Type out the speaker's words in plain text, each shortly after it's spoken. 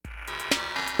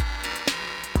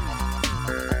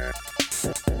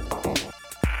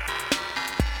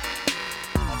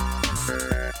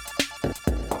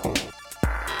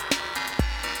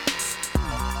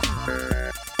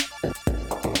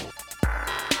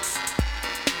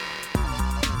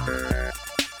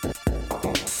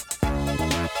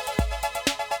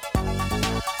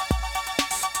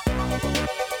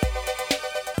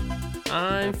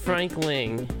Frank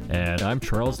Ling. And I'm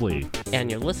Charles Lee.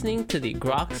 And you're listening to the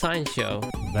Grok Science Show.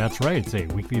 That's right. It's a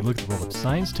weekly look at the world of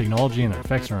science, technology, and their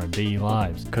effects on our daily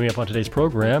lives. Coming up on today's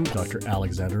program, Dr.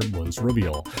 Alexander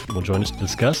Munz-Rubial will join us to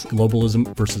discuss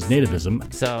globalism versus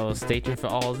nativism. So stay tuned for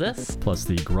all of this. Plus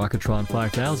the Grokatron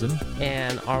 5000.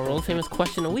 And our world-famous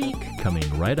question a week. Coming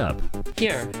right up.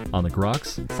 Here. On the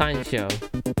Groks Science Show.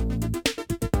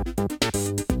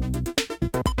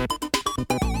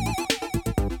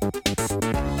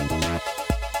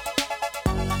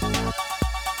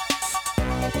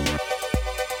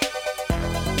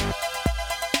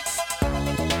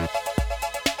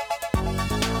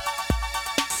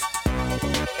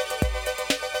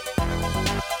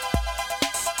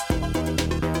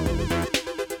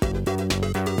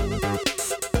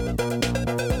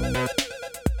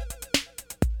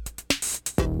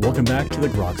 Welcome back to the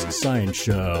Groks Science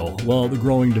Show. Well, the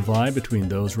growing divide between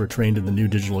those who are trained in the new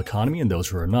digital economy and those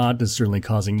who are not is certainly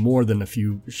causing more than a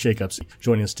few shakeups.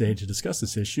 Joining us today to discuss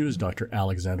this issue is Dr.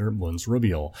 Alexander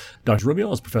Munz-Rubial. Dr.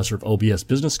 Rubial is professor of OBS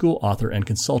Business School, author, and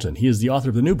consultant. He is the author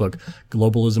of the new book,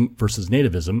 Globalism versus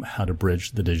Nativism, How to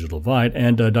Bridge the Digital Divide.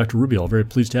 And Dr. Rubial, very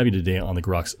pleased to have you today on the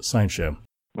Groks Science Show.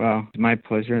 Well, it's my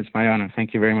pleasure. It's my honor.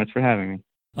 Thank you very much for having me.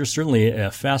 There's certainly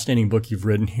a fascinating book you've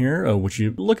written here, which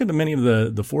you look at many of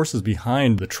the forces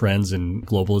behind the trends in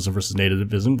globalism versus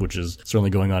nativism, which is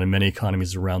certainly going on in many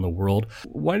economies around the world.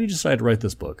 Why did you decide to write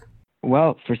this book?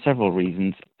 Well, for several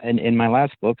reasons. In my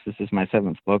last books, this is my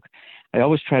seventh book, I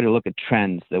always try to look at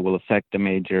trends that will affect the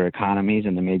major economies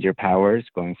and the major powers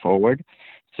going forward.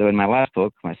 So in my last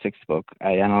book, my sixth book,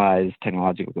 I analyzed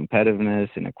technological competitiveness,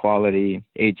 inequality,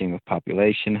 aging of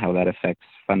population, how that affects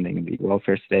funding of the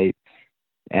welfare state,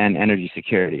 and energy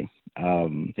security.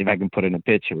 If I can put in a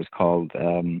pitch, it was called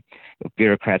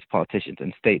Bureaucrats, Politicians,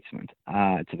 and Statesmen.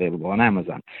 It's available on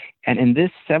Amazon. And in this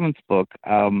seventh book,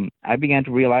 I began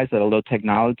to realize that although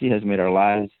technology has made our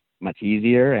lives much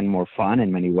easier and more fun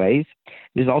in many ways,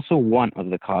 it is also one of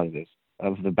the causes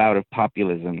of the bout of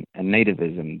populism and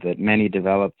nativism that many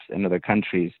developed and other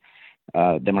countries,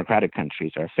 democratic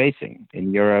countries, are facing.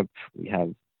 In Europe, we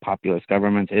have populist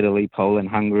governments, Italy, Poland,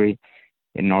 Hungary.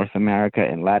 In North America,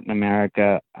 in Latin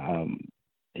America,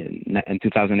 in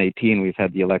 2018, we've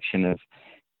had the election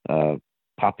of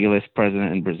populist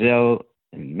president in Brazil,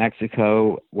 in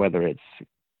Mexico, whether it's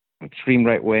extreme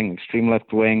right wing, extreme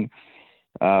left wing.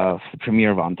 The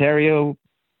premier of Ontario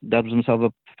dubs himself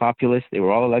a populist. They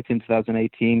were all elected in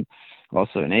 2018.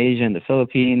 Also in Asia, in the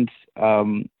Philippines.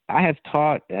 I have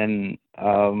taught and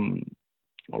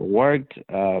worked,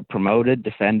 promoted,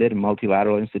 defended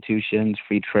multilateral institutions,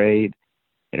 free trade,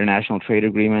 international trade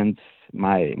agreements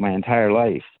my entire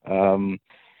life. And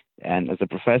as a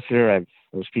professor, I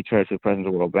was speechwriter to the president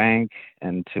of the World Bank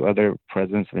and to other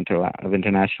presidents of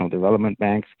international development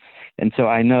banks. And so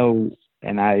I know,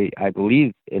 and I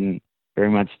believe in, very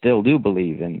much still do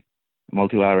believe in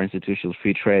multilateral institutions,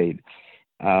 free trade,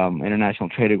 international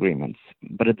trade agreements.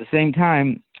 But at the same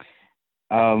time,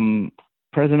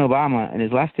 President Obama, in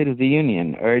his last State of the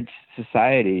Union, urged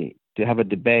society to have a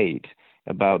debate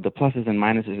about the pluses and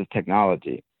minuses of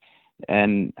technology.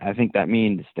 And I think that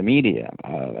means the media,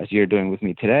 as you're doing with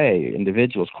me today,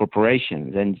 individuals,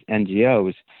 corporations,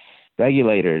 NGOs,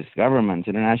 regulators, governments,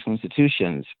 international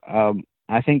institutions.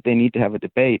 I think they need to have a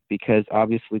debate because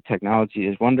obviously technology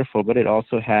is wonderful, but it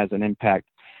also has an impact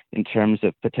in terms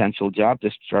of potential job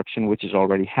destruction, which is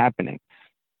already happening.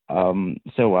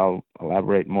 So I'll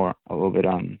elaborate more a little bit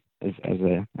on as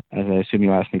I assume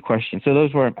you asked me questions. So those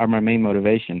are my main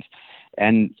motivations.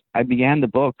 And I began the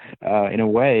book, in a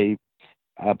way,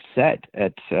 upset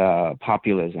at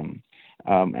populism,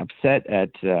 upset at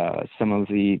some of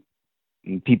the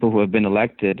people who have been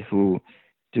elected who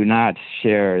do not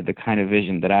share the kind of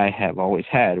vision that I have always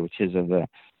had, which is of an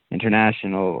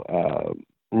international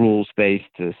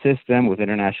rules-based system with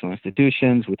international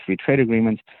institutions, with free trade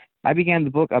agreements. I began the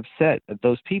book upset at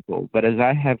those people. But as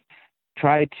I have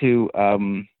tried to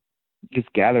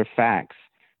just gather facts,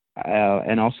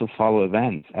 and also follow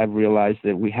events, I've realized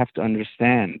that we have to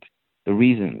understand the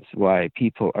reasons why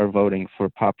people are voting for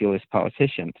populist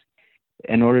politicians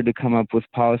in order to come up with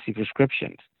policy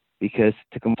prescriptions. Because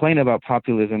to complain about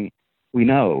populism, we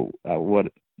know what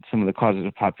some of the causes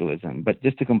of populism, but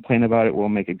just to complain about it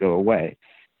won't make it go away.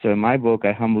 So in my book,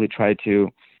 I humbly try to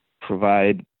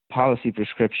provide policy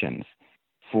prescriptions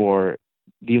for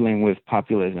dealing with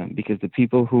populism, because the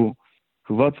people who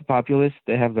vote for populists,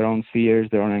 they have their own fears,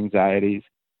 their own anxieties,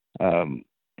 and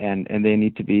they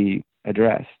need to be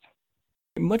addressed.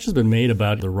 Much has been made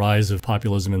about the rise of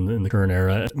populism in the current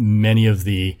era. Many of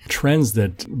the trends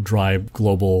that drive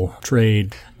global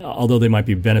trade, although they might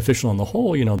be beneficial on the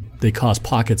whole, they cause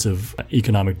pockets of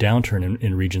economic downturn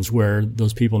in regions where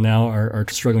those people now are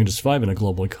struggling to survive in a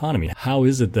global economy. How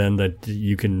is it then that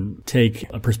you can take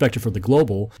a perspective for the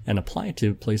global and apply it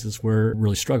to places where we're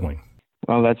really struggling?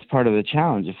 Well, that's part of the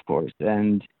challenge, of course.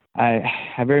 And I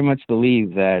very much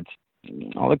believe that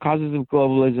all the causes of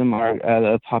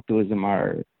globalism populism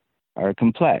are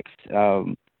complex.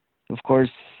 Of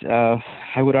course,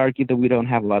 I would argue that we don't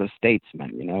have a lot of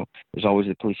statesmen. There's always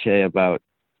a cliche about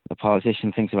a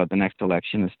politician thinks about the next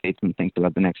election, a statesman thinks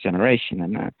about the next generation.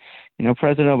 And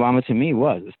President Obama to me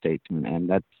was a statesman,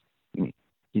 and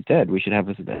he said we should have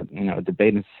a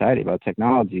debate in society about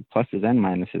technology, pluses and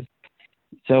minuses.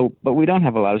 So, but we don't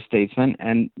have a lot of statesmen,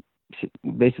 and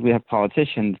basically we have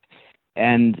politicians.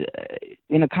 And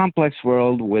in a complex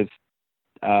world with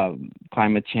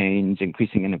climate change,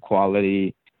 increasing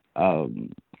inequality,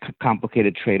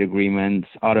 complicated trade agreements,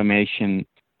 automation,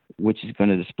 which is going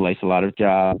to displace a lot of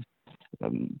jobs,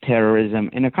 terrorism,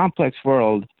 in a complex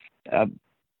world,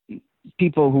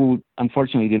 people who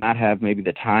unfortunately do not have maybe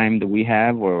the time that we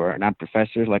have, or are not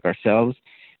professors like ourselves,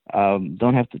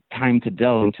 don't have the time to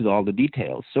delve into all the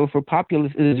details. So for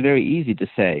populists, it is very easy to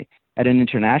say at an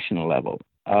international level,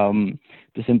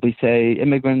 to simply say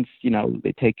immigrants,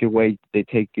 they take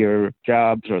your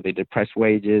jobs, or they depress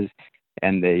wages,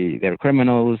 and they're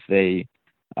criminals. They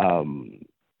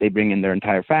bring in their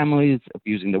entire families,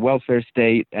 abusing the welfare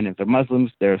state, and if they're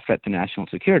Muslims, they're a threat to national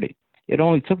security. It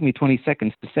only took me 20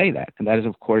 seconds to say that, and that is,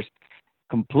 of course,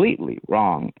 completely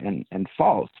wrong and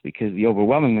false, because the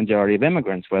overwhelming majority of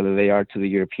immigrants, whether they are to the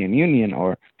European Union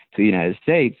or to the United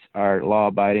States, are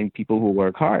law-abiding people who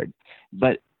work hard.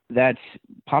 But that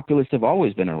populists have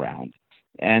always been around,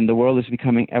 and the world is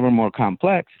becoming ever more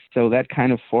complex. So that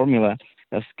kind of formula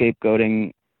of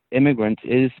scapegoating immigrants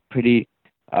is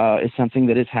something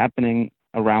that is happening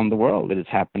around the world. It has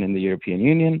happened in the European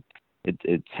Union.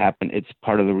 It's happened. It's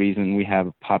part of the reason we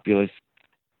have populist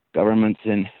governments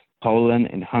in Poland,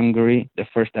 in Hungary, the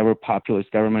first ever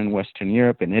populist government in Western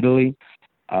Europe, in Italy.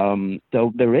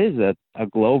 So there is a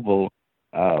global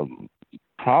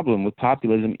problem with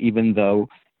populism, even though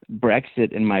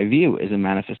Brexit, in my view, is a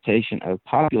manifestation of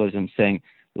populism, saying,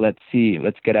 let's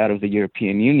get out of the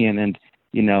European Union, and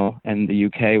the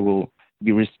UK will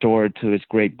be restored to its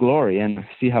great glory, and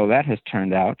see how that has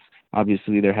turned out.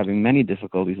 Obviously, they're having many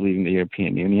difficulties leaving the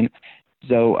European Union.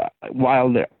 So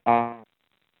while there are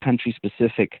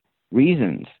country-specific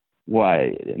reasons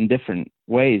why, in different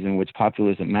ways in which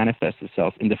populism manifests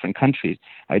itself in different countries,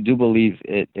 I do believe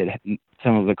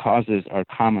some of the causes are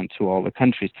common to all the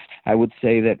countries. I would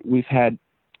say that we've had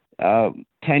 10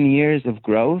 years of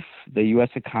growth. The U.S.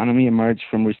 economy emerged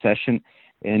from recession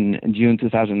in June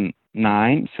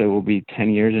 2009, so it will be 10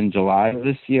 years in July of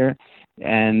this year.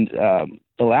 And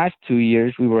the last 2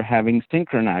 years, we were having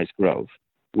synchronized growth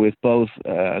with both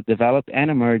developed and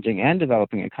emerging and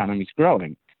developing economies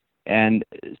growing. And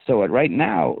so right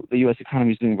now, the U.S.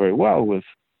 economy is doing very well, with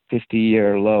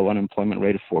 50-year low unemployment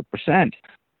rate of 4%,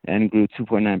 and grew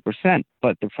 2.9%.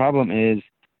 But the problem is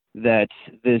that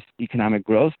this economic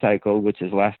growth cycle, which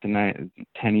has lasted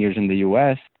 10 years in the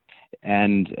U.S.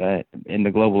 and in the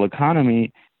global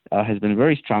economy, has been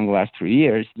very strong the last 3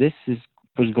 years. This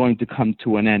was going to come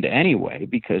to an end anyway,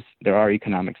 because there are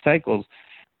economic cycles.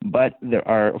 But there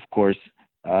are, of course,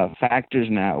 factors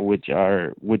now which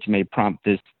may prompt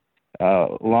this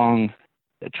long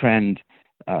trend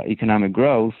economic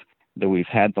growth that we've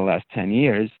had the last 10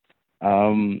 years.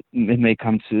 It may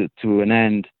come to an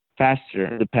end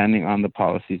faster, depending on the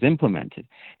policies implemented.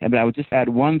 But I would just add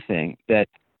one thing, that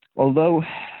although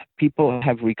people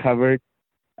have recovered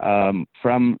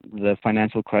from the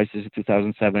financial crisis of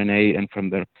 2007 and 8, and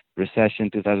from the recession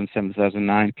 2007,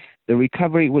 2009, the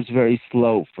recovery was very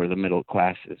slow for the middle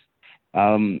classes.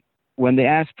 When they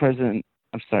asked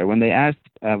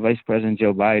Vice President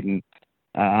Joe Biden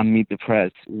on Meet the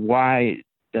Press why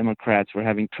Democrats were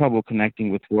having trouble connecting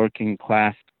with working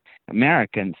class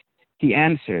Americans,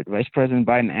 Vice President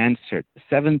Biden answered,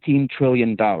 $17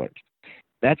 trillion.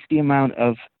 That's the amount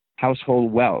of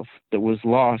household wealth that was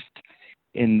lost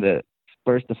in the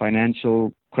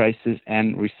financial crisis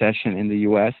and recession in the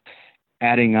U.S.,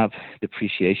 adding up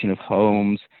depreciation of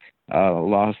homes,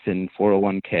 loss in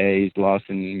 401ks, loss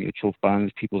in mutual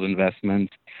funds, people's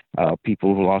investments,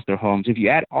 people who lost their homes. If you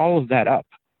add all of that up,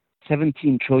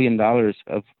 $17 trillion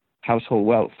of household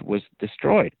wealth was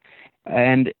destroyed.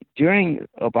 And during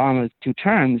Obama's 2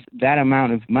 terms, that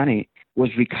amount of money was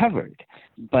recovered.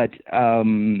 But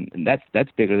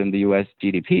that's bigger than the U.S.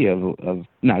 GDP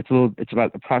it's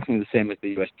about approximately the same as the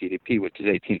U.S. GDP, which is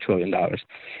 $18 trillion.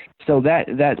 So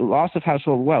that loss of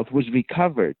household wealth was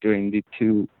recovered during the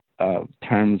two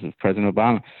terms of President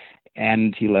Obama,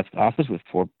 and he left office with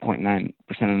 4.9%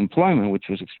 unemployment, which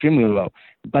was extremely low.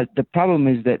 But the problem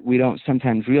is that we don't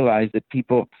sometimes realize that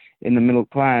people in the middle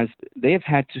class, they have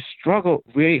had to struggle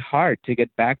very hard to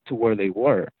get back to where they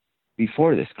were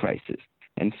before this crisis.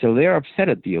 And so they're upset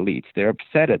at the elites. They're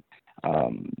upset at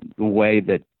the way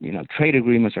that, trade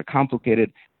agreements are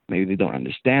complicated. Maybe they don't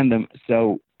understand them.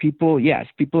 So people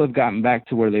have gotten back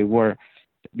to where they were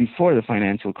before the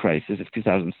financial crisis of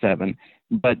 2007,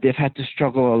 but they've had to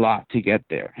struggle a lot to get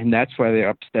there. And that's why they're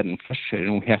upset and frustrated.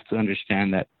 And we have to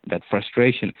understand that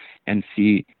frustration and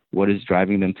see what is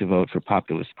driving them to vote for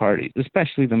populist parties,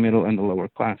 especially the middle and the lower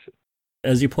classes.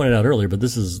 As you pointed out earlier, but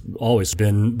this has always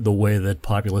been the way that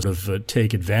populists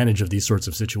take advantage of these sorts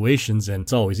of situations, and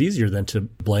it's always easier than to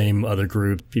blame other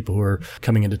groups, people who are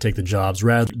coming in to take the jobs,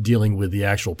 rather than dealing with the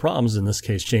actual problems, in this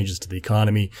case, changes to the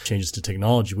economy, changes to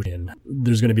technology. And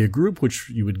there's going to be a group which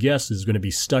you would guess is going to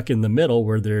be stuck in the middle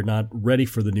where they're not ready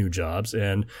for the new jobs,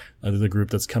 and the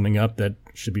group that's coming up that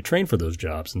should be trained for those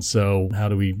jobs. And so how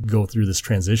do we go through this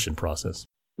transition process?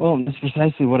 Well, that's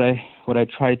precisely what I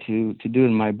try to do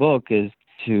in my book. Is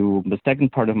the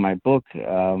second part of my book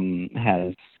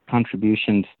has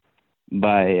contributions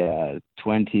by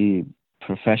 20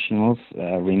 professionals,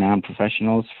 renowned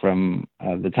professionals from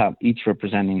the top, each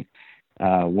representing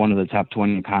one of the top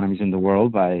 20 economies in the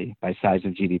world by size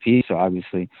of GDP. So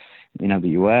obviously, the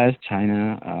U.S.,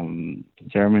 China,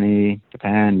 Germany,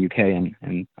 Japan,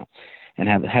 UK, and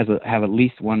have at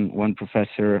least one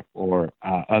professor or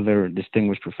other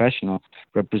distinguished professional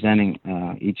representing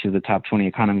each of the top 20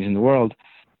 economies in the world.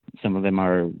 Some of them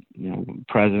are,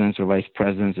 presidents or vice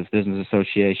presidents of business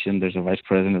association. There's a vice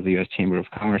president of the U.S. Chamber of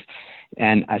Commerce,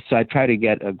 and so I try to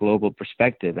get a global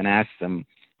perspective and ask them.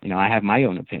 I have my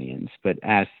own opinions, but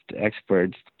ask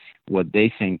experts what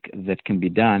they think that can be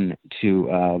done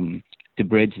to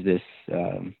bridge this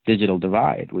digital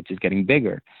divide, which is getting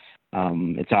bigger.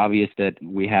 It's obvious that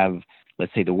we have,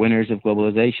 let's say, the winners of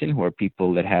globalization, who are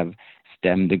people that have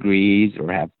STEM degrees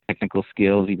or have technical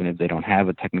skills, even if they don't have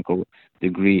a technical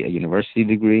degree, a university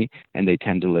degree, and they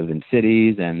tend to live in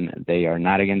cities, and they are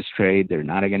not against trade, they're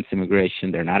not against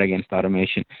immigration, they're not against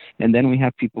automation. And then we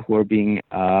have people who are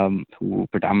who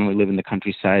predominantly live in the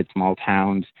countryside, small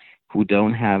towns, who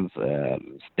don't have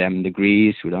STEM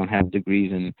degrees, who don't have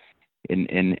degrees in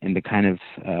the kind of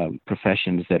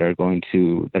professions that are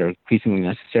increasingly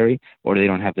necessary, or they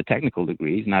don't have the technical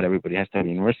degrees. Not everybody has to have a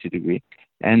university degree.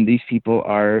 And these people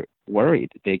are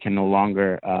worried. They can no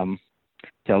longer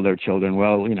tell their children,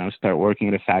 start working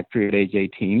at a factory at age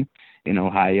 18 in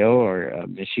Ohio or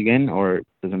Michigan, or it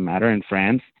doesn't matter, in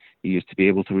France. You used to be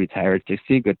able to retire at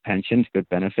 60, good pensions, good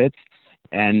benefits.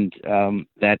 And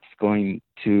that's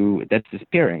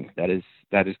disappearing. That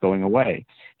is going away.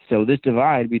 So this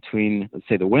divide between, let's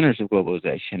say, the winners of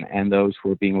globalization and those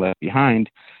who are being left behind,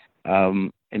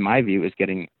 in my view, is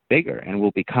getting bigger and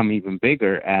will become even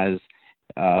bigger as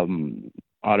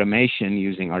automation,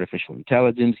 using artificial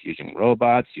intelligence, using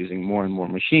robots, using more and more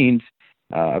machines,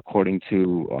 according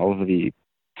to all of the,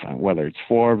 whether it's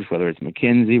Forbes, whether it's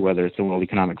McKinsey, whether it's the World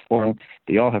Economic Forum,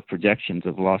 they all have projections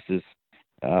of losses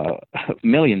of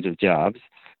millions of jobs.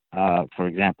 For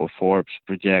example, Forbes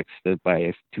projects that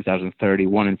by 2030,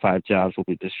 1 in 5 jobs will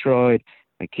be destroyed.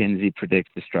 McKinsey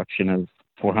predicts destruction of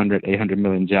 800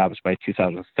 million jobs by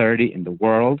 2030 in the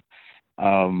world.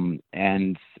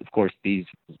 And of course, these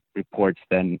reports,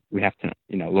 then we have to,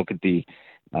 look at the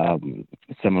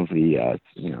some of the,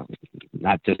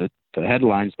 not just the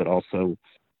headlines, but also,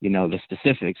 the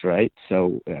specifics, right?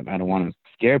 So I don't want to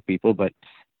scare people, but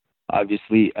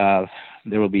obviously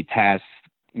there will be tasks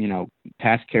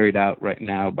carried out right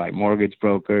now by mortgage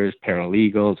brokers,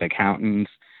 paralegals,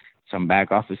 accountants, some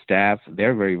back office staff.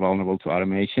 They're very vulnerable to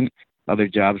automation. Other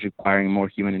jobs requiring more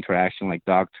human interaction, like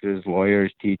doctors,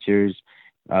 lawyers, teachers,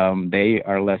 they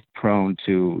are less prone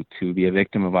to be a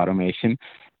victim of automation.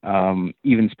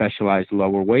 Even specialized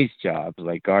lower wage jobs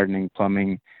like gardening,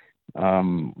 plumbing,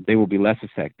 they will be less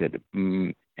affected.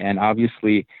 And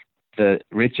obviously, the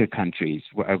richer countries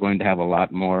are going to have a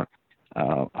lot more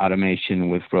automation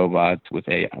with robots, with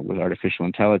AI, with artificial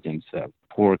intelligence.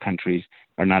 Poor countries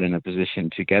are not in a position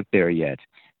to get there yet.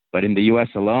 But in the U.S.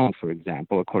 alone, for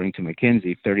example, according to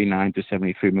McKinsey, 39 to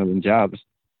 73 million jobs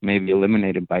may be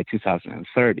eliminated by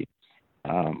 2030.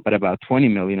 But about 20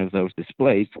 million of those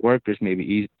displaced workers may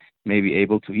be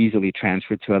able to easily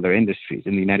transfer to other industries.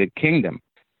 In the United Kingdom,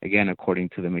 again, according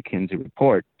to the McKinsey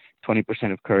report,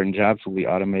 20% of current jobs will be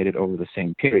automated over the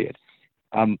same period.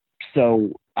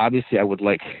 So obviously, I would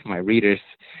like my readers,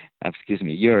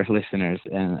 your listeners,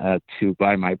 and to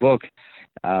buy my book,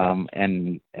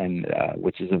 and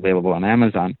which is available on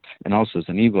Amazon and also as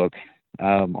an ebook.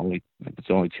 It's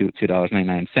only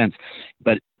 $2.99.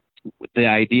 But the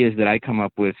ideas that I come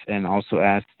up with, and also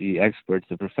ask the experts,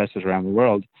 the professors around the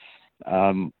world,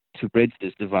 to bridge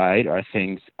this divide, are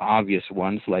things, obvious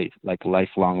ones like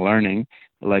lifelong learning,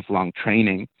 lifelong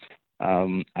training.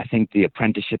 I think the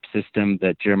apprenticeship system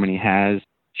that Germany has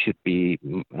should be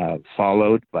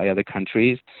followed by other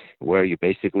countries, where you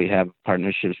basically have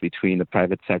partnerships between the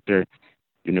private sector,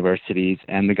 universities,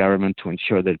 and the government to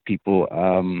ensure that people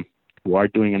who are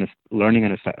doing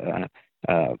learning,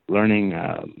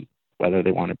 whether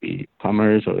they want to be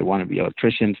plumbers or they want to be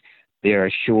electricians, they are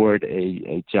assured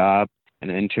a job, an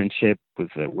internship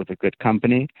with a good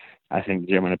company. I think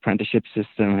the German apprenticeship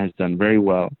system has done very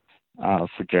well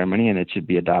for Germany, and it should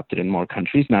be adopted in more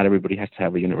countries. Not everybody has to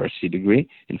have a university degree.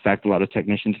 In fact, a lot of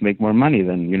technicians make more money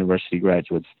than university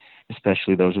graduates,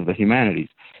 especially those of the humanities.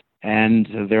 And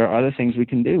there are other things we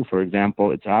can do. For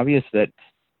example, it's obvious that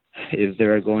if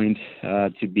there are going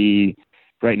to be,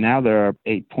 right now there are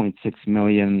 8.6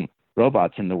 million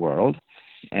robots in the world,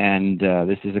 and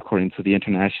this is according to the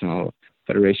International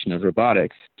Federation of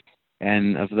Robotics.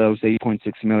 And of those 8.6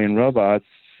 million robots,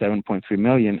 7.3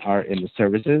 million are in the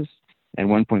services, and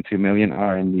 1.3 million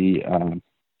are in the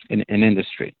in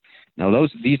industry. Now,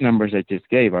 these numbers I just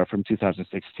gave are from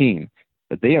 2016,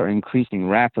 but they are increasing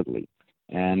rapidly.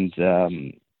 And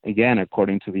again,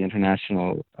 according to the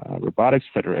International Robotics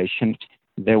Federation,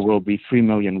 there will be 3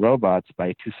 million robots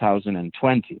by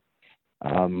 2020.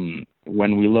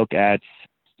 When we look at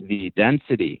the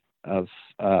density of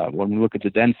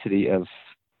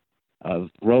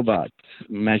robots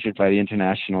measured by the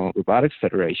International Robotics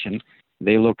Federation,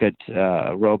 they look at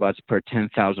robots per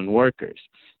 10,000 workers.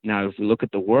 Now, if we look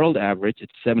at the world average,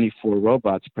 it's 74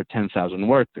 robots per 10,000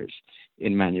 workers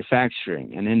in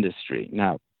manufacturing and industry.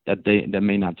 Now, that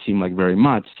may not seem like very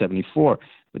much, 74,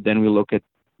 but then we look at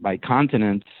by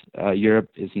continents, Europe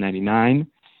is 99,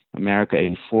 America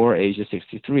 84, Asia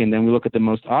 63, and then we look at the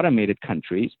most automated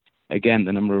countries, again,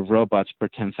 the number of robots per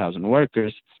 10,000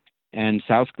 workers, and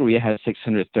South Korea has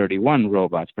 631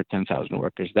 robots per 10,000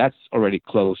 workers. That's already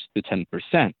close to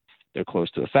 10%. They're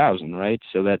close to 1,000, right?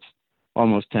 So that's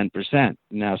almost 10%.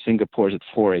 Now Singapore is at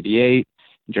 488,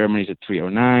 Germany is at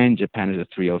 309, Japan is at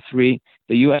 303,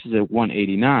 the U.S. is at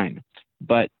 189.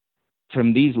 But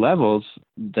from these levels,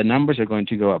 the numbers are going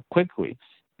to go up quickly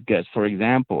because, for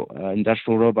example,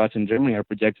 industrial robots in Germany are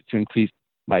projected to increase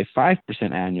by 5%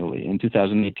 annually in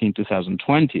 2018,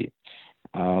 2020.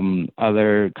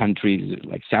 Other countries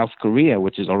like South Korea,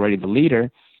 which is already the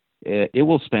leader, it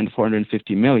will spend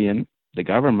 $450 million, the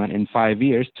government, in 5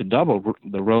 years to double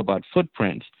the robot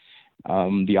footprint.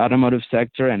 The automotive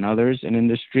sector and others in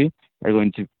industry are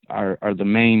the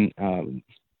main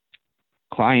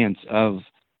clients of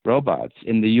robots.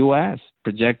 In the U.S.,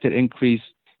 projected increase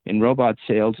in robot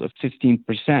sales of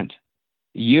 15%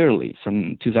 yearly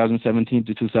from 2017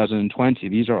 to 2020.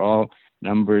 These are all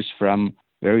numbers from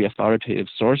very authoritative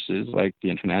sources like the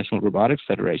International Robotics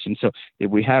Federation. So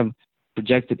if we have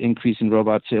projected increase in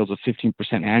robot sales of 15%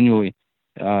 annually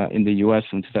in the U.S.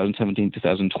 from 2017 to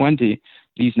 2020,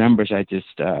 these numbers I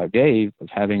just gave of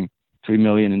having 3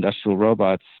 million industrial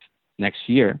robots next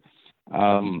year,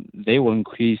 they will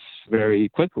increase very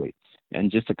quickly. And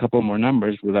just a couple more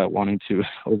numbers without wanting to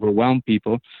overwhelm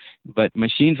people, but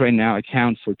machines right now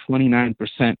account for 29%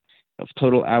 of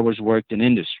total hours worked in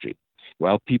industry,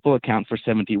 while people account for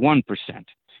 71%.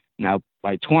 Now,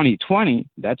 by 2020,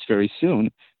 that's very soon,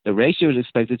 the ratio is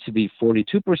expected to be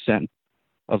 42%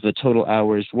 of the total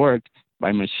hours worked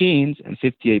by machines and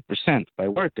 58% by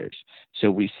workers.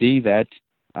 So we see that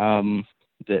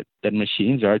that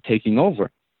machines are taking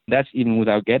over. That's even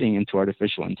without getting into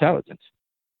artificial intelligence.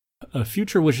 A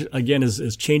future which, again,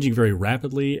 is changing very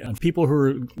rapidly. And people who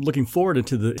are looking forward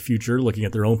into the future, looking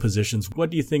at their own positions, what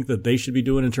do you think that they should be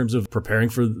doing in terms of preparing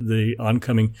for the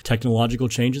oncoming technological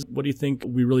changes? What do you think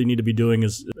we really need to be doing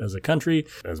as a country,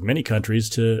 as many countries,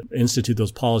 to institute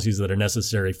those policies that are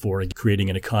necessary for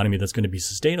creating an economy that's going to be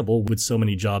sustainable with so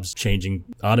many jobs changing,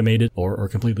 automated, or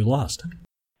completely lost?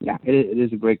 Yeah, it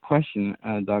is a great question,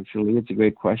 Dr. Lee. It's a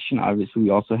great question. Obviously, we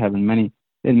also have in many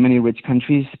rich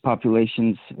countries,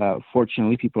 populations,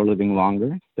 fortunately, people are living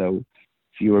longer. So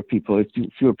if fewer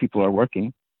people are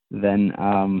working, then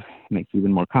it makes it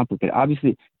even more complicated.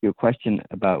 Obviously, your question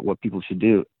about what people should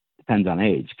do depends on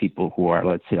age. People who are,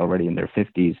 let's say, already in their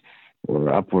 50s,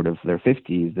 or upward of their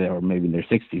 50s or maybe their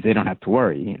 60s, they don't have to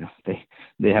worry.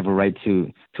 They have a right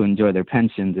to enjoy their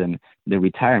pensions and their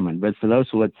retirement. But for those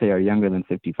who, let's say, are younger than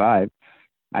 55,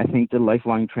 I think that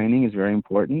lifelong training is very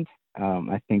important.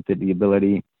 I think that the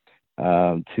ability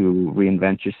to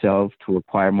reinvent yourself, to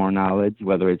acquire more knowledge,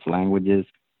 whether it's languages,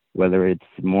 whether it's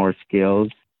more skills.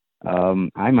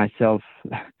 I myself,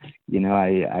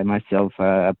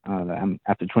 I'm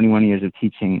after 21 years of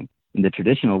teaching in the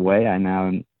traditional way,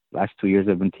 last 2 years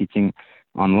I've been teaching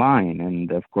online. And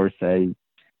of course, I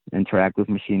interact with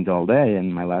machines all day.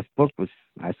 And my last book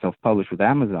I self-published with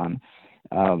Amazon.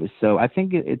 So I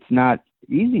think it's not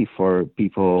easy for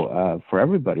people, for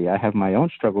everybody. I have my own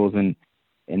struggles in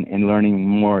learning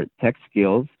more tech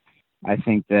skills. I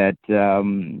think that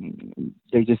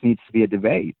there just needs to be a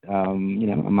debate,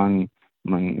 among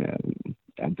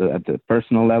at the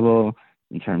personal level,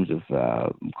 in terms of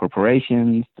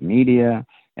corporations, the media,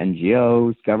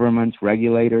 NGOs, governments,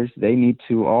 regulators. They need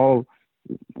to all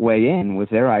weigh in with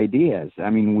their ideas. I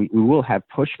mean, we will have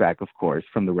pushback, of course,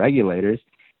 from the regulators,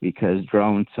 because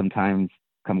drones sometimes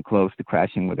come close to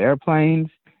crashing with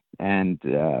airplanes, and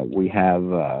we have,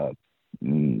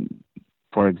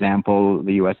 for example,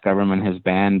 the U.S. government has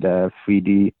banned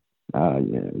 3D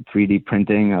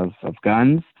printing of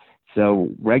guns. So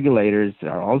regulators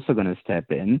are also going to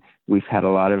step in. We've had a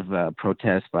lot of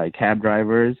protests by cab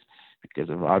drivers because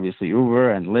of obviously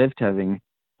Uber and Lyft having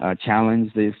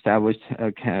challenged the established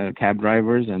cab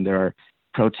drivers, and there are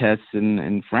protests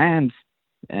in France,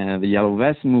 the Yellow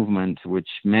Vest movement, which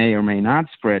may or may not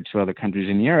spread to other countries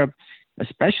in Europe,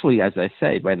 especially, as I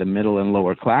say, by the middle and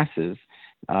lower classes,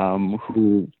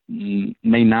 who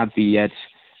may not be yet,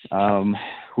 who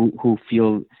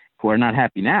are not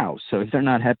happy now. So if they're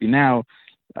not happy now,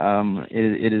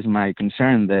 it is my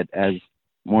concern that as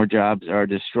more jobs are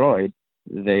destroyed,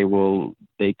 they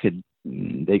could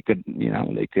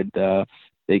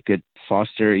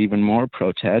foster even more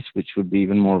protests, which would be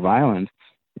even more violent.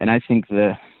 And I think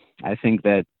that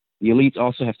the elites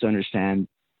also have to understand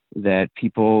that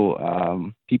people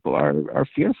are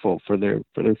fearful for their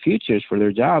futures, for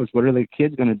their jobs. What are their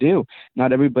kids going to do?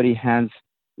 Not everybody has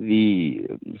the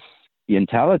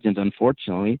intelligence,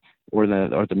 unfortunately, or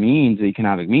the means, the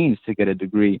economic means to get a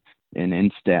degree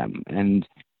in STEM. And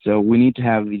so we need to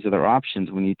have these other options.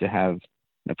 We need to have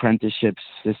apprenticeship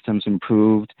systems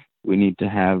improved. We need to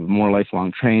have more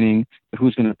lifelong training. But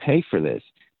who's going to pay for this?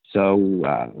 So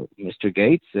Mr.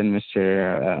 Gates and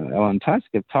Mr. Elon Musk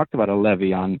have talked about a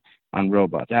levy on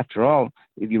robots. After all,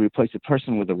 if you replace a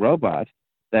person with a robot,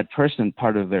 that person,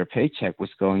 part of their paycheck was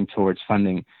going towards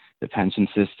funding the pension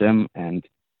system and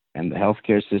the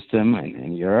healthcare system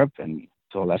in Europe, and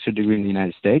to a lesser degree in the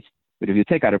United States. But if you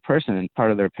take out a person and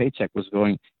part of their paycheck was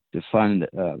going to fund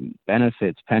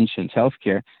benefits, pensions,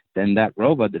 healthcare, then that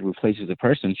robot that replaces a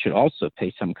person should also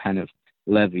pay some kind of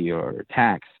levy or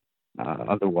tax.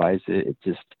 Otherwise, it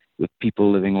just, with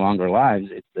people living longer lives,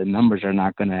 the numbers are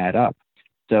not going to add up.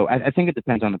 So I think it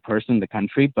depends on the person, the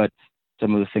country, but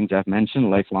some of the things I've mentioned,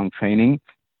 lifelong training,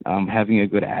 having a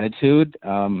good attitude,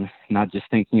 not just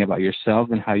thinking about yourself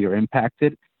and how you're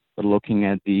impacted, but looking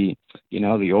at the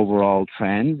overall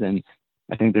trends. And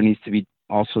I think there needs to be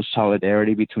also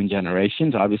solidarity between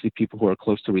generations. Obviously, people who are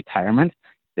close to retirement,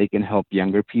 they can help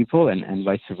younger people, and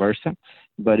vice versa.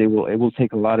 But it will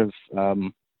take a lot of,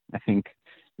 I think,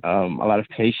 a lot of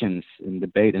patience and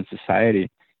debate in society.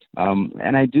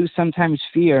 And I do sometimes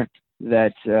fear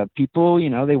that people,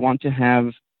 they want to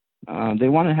have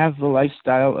the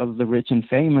lifestyle of the rich and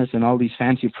famous and all these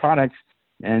fancy products,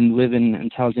 and live in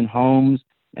intelligent homes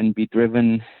and be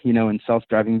driven, in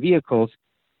self-driving vehicles.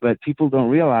 But people don't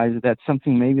realize that that's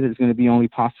something maybe that's going to be only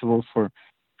possible for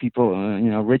people,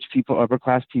 rich people, upper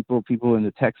class people, people in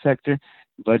the tech sector.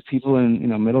 But people in,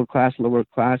 middle class, lower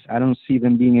class, I don't see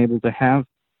them being able to have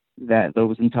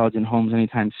those intelligent homes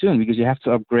anytime soon, because you have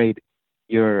to upgrade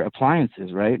your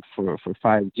appliances, right, for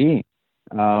 5G.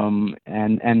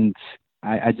 And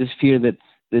I just fear that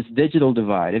this digital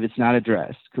divide, if it's not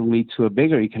addressed, could lead to a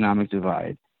bigger economic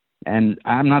divide. And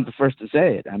I'm not the first to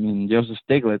say it. I mean, Joseph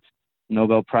Stiglitz,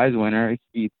 Nobel Prize winner,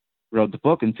 he wrote the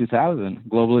book in 2000,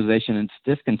 Globalization and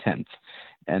Discontent,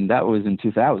 and that was in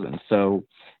 2000. So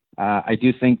I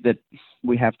do think that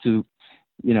we have to,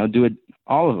 do it.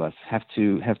 All of us have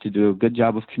to do a good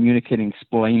job of communicating,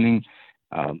 explaining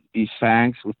these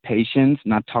facts with patience,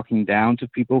 not talking down to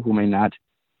people who may not,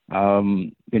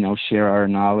 share our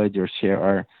knowledge or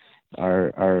share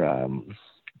our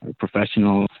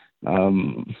professional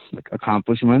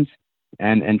accomplishments,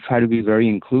 and try to be very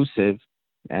inclusive,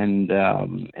 and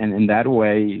in that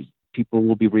way people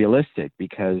will be realistic.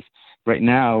 Because right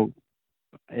now,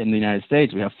 in the United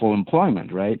States, we have full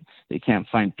employment, right? They can't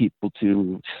find people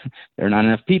there are not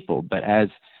enough people. But as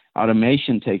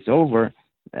automation takes over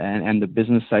and the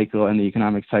business cycle and the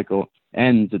economic cycle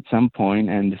ends at some point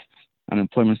and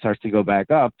unemployment starts to go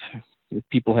back up, if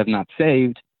people have not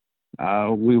saved,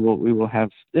 we will have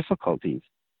difficulties.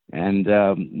 And,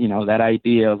 that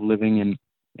idea of living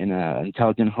in an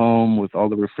intelligent home with all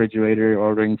the refrigerator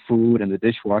ordering food and the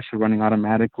dishwasher running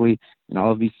automatically and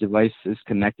all of these devices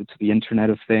connected to the Internet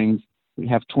of Things. We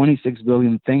have 26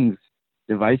 billion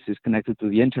devices connected to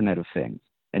the Internet of Things.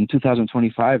 In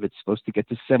 2025, it's supposed to get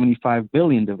to 75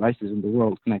 billion devices in the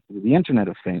world connected to the Internet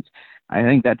of Things. I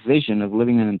think that vision of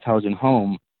living in an intelligent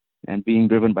home and being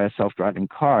driven by a self-driving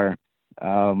car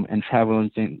and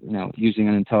traveling, using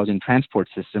an intelligent transport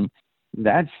system,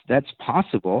 that's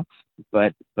possible,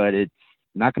 but it's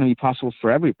not going to be possible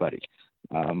for everybody.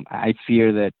 I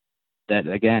fear that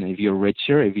again, if you're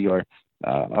richer, if you're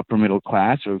upper middle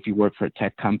class, or if you work for a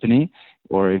tech company,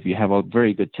 or if you have all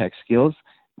very good tech skills,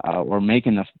 or make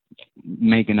enough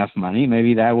money,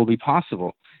 maybe that will be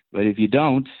possible. But if you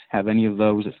don't have any of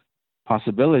those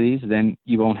possibilities, then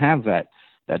you won't have that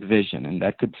vision, and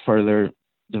that could further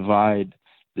divide.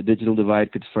 The digital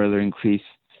divide could further increase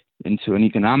into an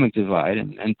economic divide,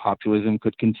 and populism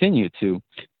could continue to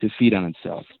feed on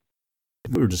itself.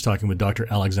 We were just talking with Dr.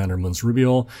 Alexander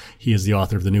Mons-Rubial. He is the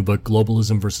author of the new book,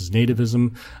 Globalism versus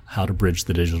Nativism, How to Bridge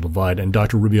the Digital Divide. And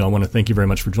Dr. Rubial, I want to thank you very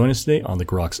much for joining us today on the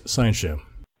Groks Science Show.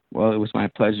 Well, it was my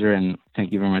pleasure, and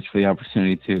thank you very much for the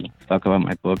opportunity to talk about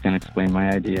my book and explain my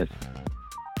ideas.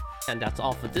 And that's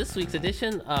all for this week's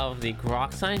edition of the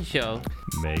Grok Science Show.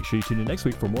 Make sure you tune in next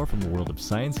week for more from the world of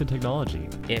science and technology.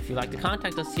 If you'd like to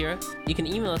contact us here, you can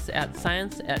email us at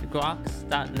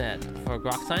science@groks.net. For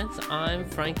Grok Science, I'm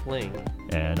Frank Ling.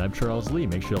 And I'm Charles Lee.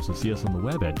 Make sure you also see us on the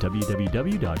web at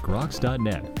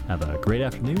www.groks.net. Have a great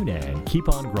afternoon and keep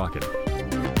on grokking.